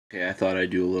Okay, I thought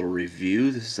I'd do a little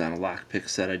review. This is on a lockpick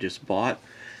set I just bought.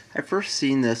 I first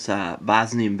seen this,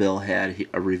 Bosnian Bill had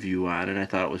a review on it, and I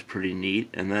thought it was pretty neat.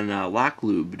 And then Lock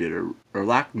Noob did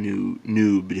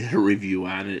a review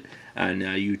on it on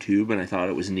YouTube, and I thought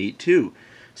it was neat too.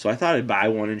 So I thought I'd buy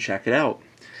one and check it out.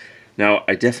 Now,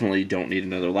 I definitely don't need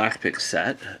another lockpick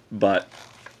set, but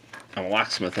I'm a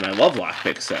locksmith and I love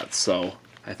lockpick sets, so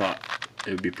I thought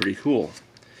it would be pretty cool.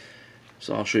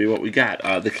 So I'll show you what we got.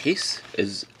 The case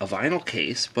is a vinyl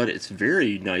case, but it's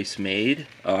very nice made.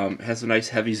 It has a nice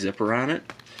heavy zipper on it.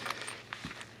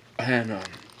 And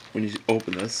when you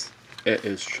open this, it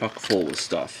is chock full of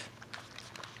stuff.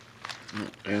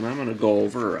 And I'm going to go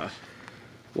over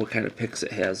what kind of picks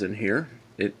it has in here.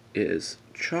 It is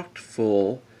chock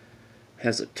full,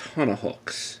 has a ton of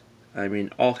hooks. I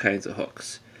mean, all kinds of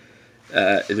hooks.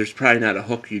 There's probably not a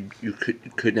hook you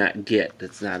could not get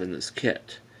that's not in this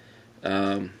kit.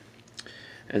 And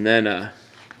then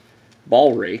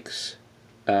ball rakes.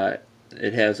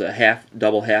 It has a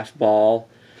double half ball,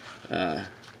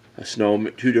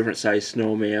 two different size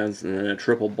snowmans, and then a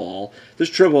triple ball.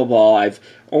 This triple ball, I've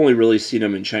only really seen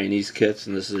them in Chinese kits,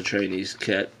 and this is a Chinese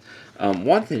kit.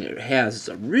 One thing it has is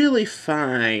a really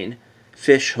fine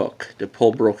fish hook to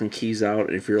pull broken keys out.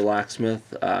 And if you're a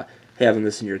locksmith, having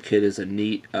this in your kit is a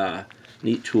neat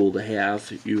tool to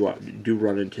have. You do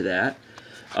run into that.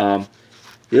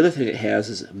 The other thing it has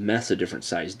is a mess of different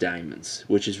sized diamonds,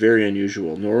 which is very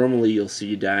unusual. Normally you'll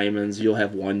see diamonds, you'll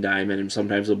have one diamond, and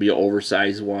sometimes there'll be an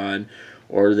oversized one,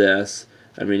 or this.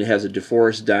 I mean, it has a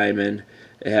DeForest diamond,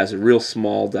 it has a real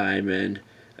small diamond,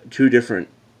 three different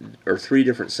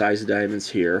sized diamonds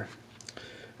here.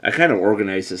 I kind of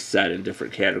organized this set in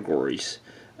different categories.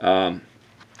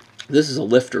 This is a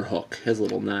lifter hook, has a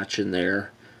little notch in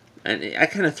there. And I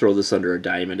kind of throw this under a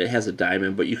diamond. It has a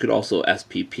diamond, but you could also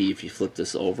SPP if you flip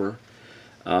this over.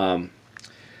 Then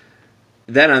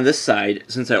on this side,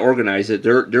 since I organized it,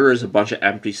 there is a bunch of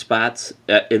empty spots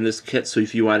in this kit, so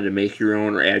if you wanted to make your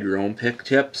own or add your own pick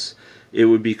tips, it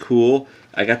would be cool.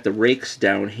 I got the rakes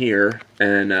down here,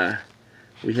 and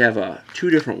we have two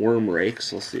different worm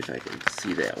rakes. Let's see if I can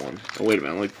see that one. Oh, wait a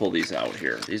minute, let me pull these out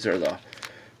here. These are the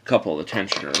couple of the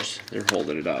tensioners. They're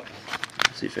holding it up.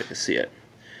 Let's see if I can see it.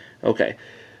 Okay,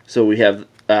 so we have,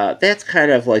 that's kind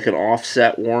of like an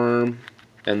offset worm,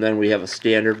 and then we have a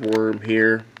standard worm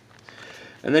here.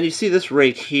 And then you see this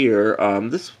rake here.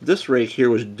 This rake here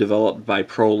was developed by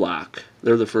ProLock.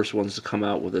 They're the first ones to come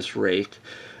out with this rake.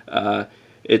 You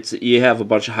have a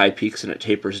bunch of high peaks and it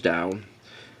tapers down.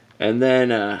 And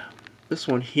then this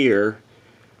one here,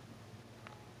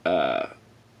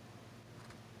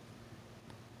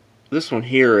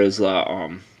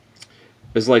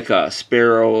 is like a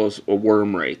sparrow's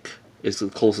worm rake. It's the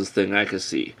closest thing I could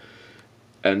see.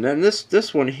 And then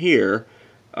this one here,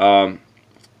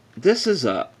 this is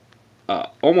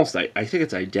almost, I think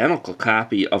it's identical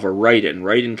copy of a Write-In.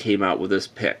 Write-In came out with this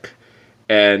pick,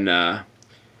 and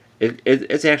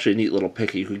it's actually a neat little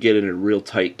pick. You could get into real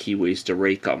tight keyways to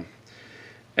rake them.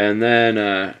 And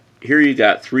then here you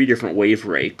got three different wave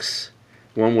rakes.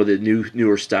 One with a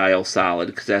newer style solid,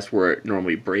 because that's where it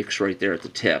normally breaks right there at the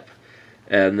tip.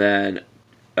 And then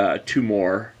two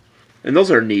more. And those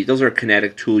are neat. Those are a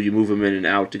kinetic tool. You move them in and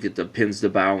out to get the pins to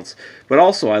bounce. But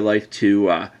also I like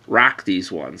to rock these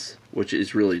ones, which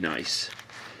is really nice.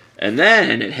 And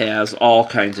then it has all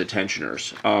kinds of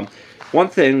tensioners. One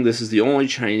thing, this is the only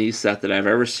Chinese set that I've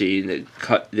ever seen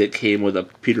that came with a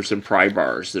Peterson pry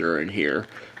bars that are in here.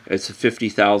 It's a 50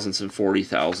 thousandths and 40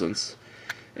 thousandths.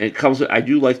 And it comes with, I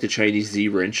do like the Chinese Z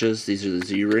wrenches. These are the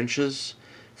Z wrenches.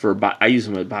 I use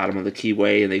them at the bottom of the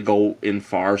keyway, and they go in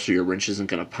far, so your wrench isn't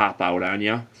going to pop out on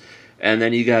you. And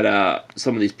then you got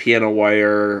some of these piano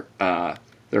wire.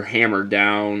 They're hammered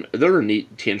down. They're a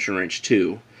neat tension wrench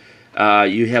too.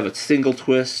 You have a single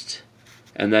twist,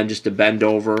 and then just a bend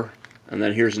over, and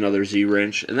then here's another Z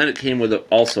wrench. And then it came with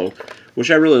also, which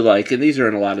I really like, and these are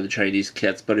in a lot of the Chinese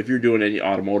kits. But if you're doing any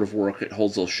automotive work, it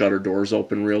holds those shutter doors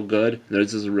open real good.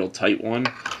 This is a real tight one.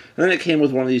 And then it came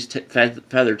with one of these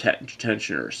feather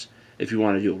tensioners. If you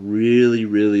want to do a really,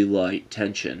 really light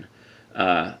tension,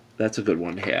 that's a good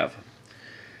one to have.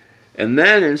 And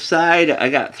then inside, I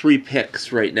got three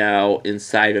picks right now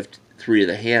inside of three of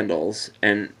the handles.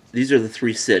 And these are the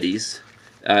three cities.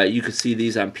 You can see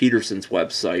these on Peterson's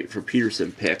website for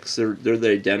Peterson picks. They're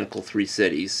the identical three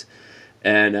cities.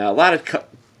 And a lot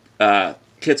of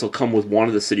kits will come with one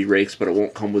of the city rakes, but it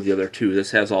won't come with the other two.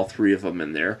 This has all three of them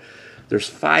in there. There's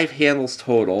 5 handles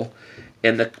total,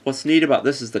 and what's neat about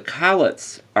this is the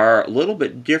collets are a little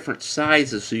bit different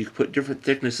sizes, so you can put different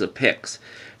thickness of picks.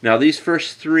 Now these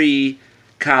first 3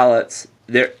 collets,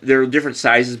 they're different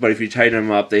sizes, but if you tighten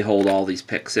them up, they hold all these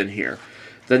picks in here.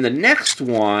 Then the next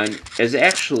one is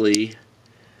actually,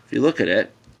 if you look at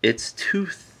it, it's too.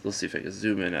 Let's see if I can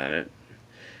zoom in on it.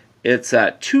 It's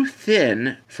too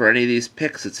thin for any of these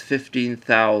picks. It's 15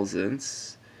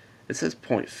 thousandths. It says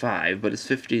 0.5, but it's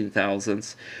 15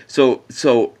 thousandths. So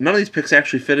none of these picks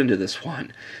actually fit into this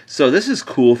one. So this is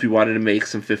cool if you wanted to make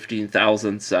some 15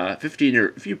 thousandths, 15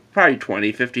 or if you probably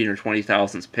 20, 15 or 20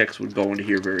 thousandths picks would go into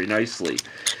here very nicely.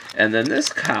 And then this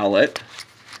collet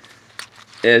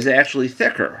is actually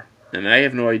thicker, and I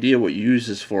have no idea what you use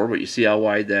this for, but you see how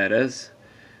wide that is.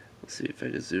 Let's see if I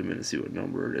can zoom in and see what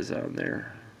number it is on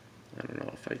there. I don't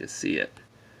know if I can see it.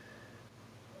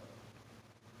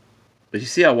 But you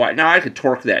see how wide. Now I could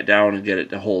torque that down and get it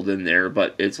to hold in there,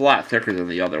 but it's a lot thicker than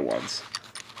the other ones.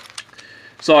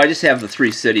 So I just have the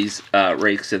 3 Cities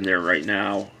rakes in there right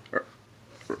now.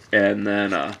 And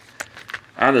then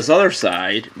on this other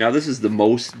side, now this is the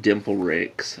most dimple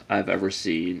rakes I've ever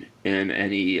seen in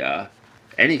any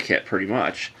kit pretty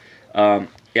much.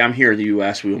 I'm here in the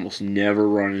U.S. We almost never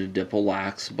run into dimple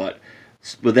locks, but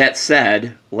with that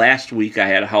said, last week I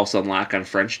had a house unlock on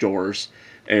French doors,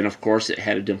 and of course it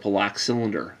had a dimple lock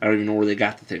cylinder. I don't even know where they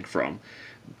got the thing from.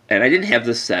 And I didn't have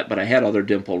this set, but I had other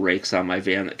dimple rakes on my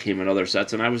van that came in other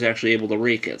sets, and I was actually able to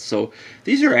rake it. So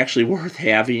these are actually worth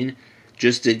having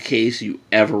just in case you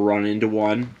ever run into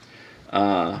one.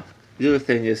 The other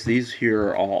thing is these here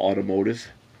are all automotive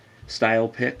style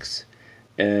picks.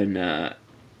 And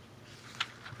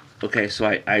okay, so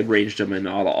I ranged them in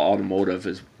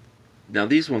automotive. Now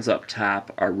these ones up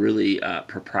top are really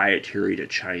proprietary to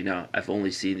China. I've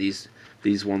only seen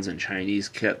these ones in Chinese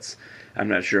kits. I'm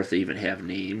not sure if they even have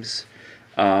names.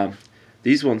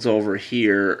 These ones over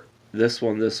here, this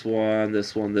one, this one,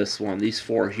 this one, this one, these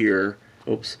 4 here,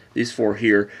 oops, these 4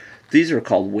 here, these are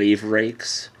called wave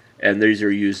rakes, and these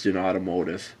are used in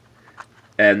automotive.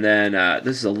 And then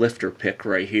this is a lifter pick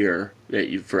right here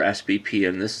for SBP,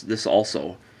 and this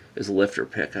also is a lifter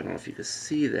pick. I don't know if you can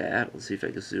see that. Let's see if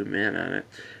I can zoom in on it.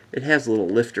 It has a little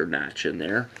lifter notch in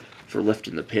there for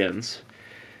lifting the pins.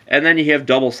 And then you have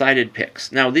double-sided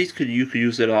picks. Now these you could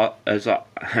use it as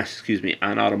excuse me,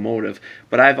 on automotive,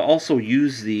 but I've also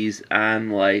used these on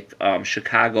like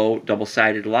Chicago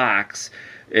double-sided locks.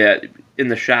 In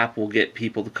the shop, we'll get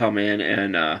people to come in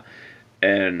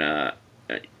and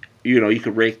you know, you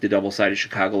could rake the double-sided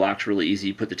Chicago locks really easy.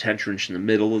 You put the tension wrench in the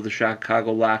middle of the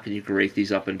Chicago lock, and you can rake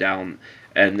these up and down,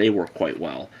 and they work quite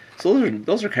well. So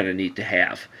those are kind of neat to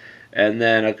have. And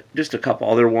then just a couple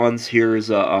other ones. Here's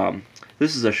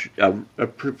this is a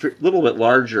little bit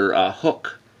larger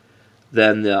hook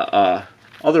than the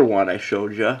other one I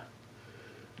showed you.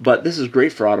 But this is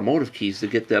great for automotive keys to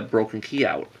get that broken key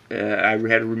out. I had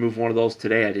to remove one of those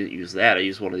today. I didn't use that. I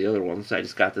used one of the other ones. I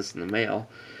just got this in the mail.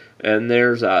 And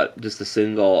there's just a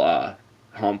single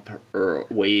hump or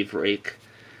wave rake.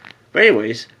 But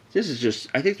anyways, this is just,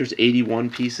 I think there's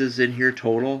 81 pieces in here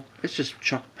total. It's just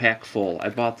chuck pack full. I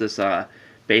bought this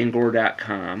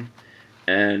Bangor.com,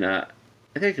 and I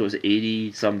think it was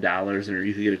 $80-some, and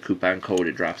you could get a coupon code.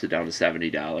 It drops it down to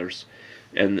 $70.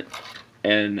 And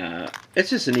it's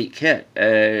just a neat kit.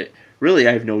 Really,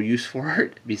 I have no use for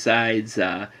it besides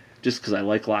just because I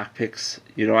like lockpicks.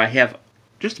 You know, I have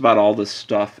just about all this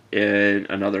stuff in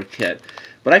another kit,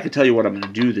 but I can tell you what I'm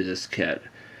going to do to this kit.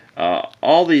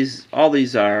 All these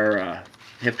are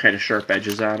have kind of sharp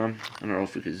edges on them. I don't know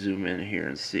if we can zoom in here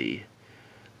and see.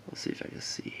 Let's see if I can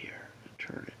see here.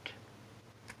 Turn it.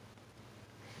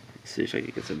 Let's see if I can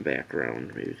get some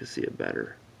background. Maybe you can see it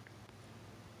better.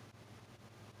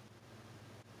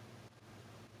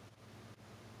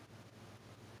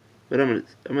 But I'm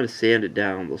gonna sand it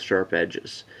down, those sharp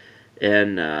edges,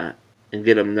 and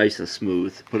get them nice and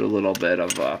smooth. Put a little bit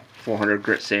of 400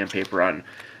 grit sandpaper on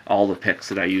all the picks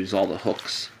that I use, all the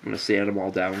hooks. I'm going to sand them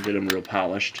all down, get them real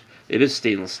polished. It is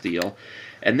stainless steel.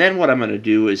 And then what I'm going to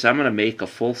do is I'm going to make a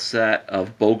full set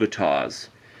of Bogatas.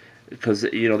 Because,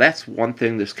 you know, that's one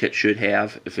thing this kit should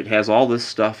have. If it has all this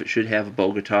stuff, it should have a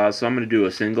Bogata. So I'm going to do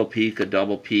a single peak, a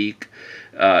double peak,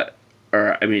 a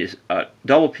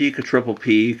double peak, a triple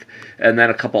peak, and then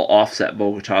a couple offset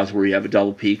Bogatas where you have a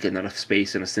double peak and then a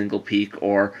space and a single peak,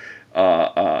 or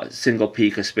a single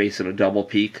peak, a space, and a double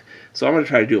peak. So I'm going to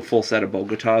try to do a full set of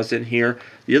Bogatas in here.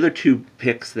 The other two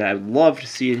picks that I'd love to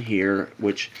see in here,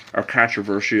 which are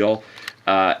controversial,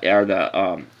 are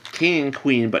the King and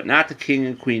Queen, but not the King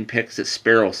and Queen picks that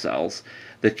Sparrow sells.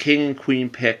 The King and Queen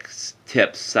picks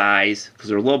tip size, because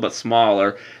they're a little bit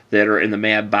smaller, that are in the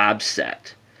Mad Bob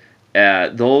set.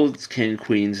 Those King and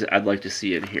Queens I'd like to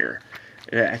see in here.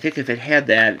 I think if it had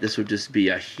that, this would just be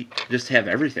just have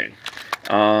everything.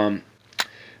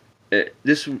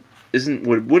 this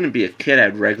wouldn't be a kit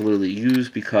I'd regularly use,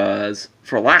 because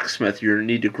for a locksmith you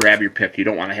need to grab your pick. You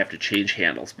don't want to have to change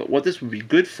handles. But what this would be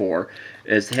good for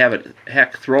is to have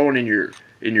it thrown in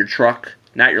your truck,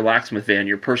 not your locksmith van,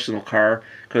 your personal car,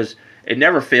 because it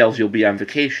never fails. You'll be on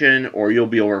vacation or you'll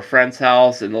be over a friend's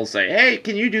house and they'll say, "Hey,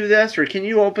 can you do this?" or "Can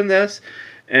you open this?"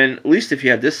 And at least if you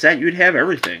had this set, you'd have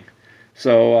everything.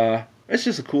 So it's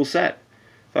just a cool set.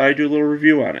 Thought I'd do a little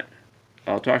review on it.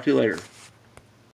 I'll talk to you later.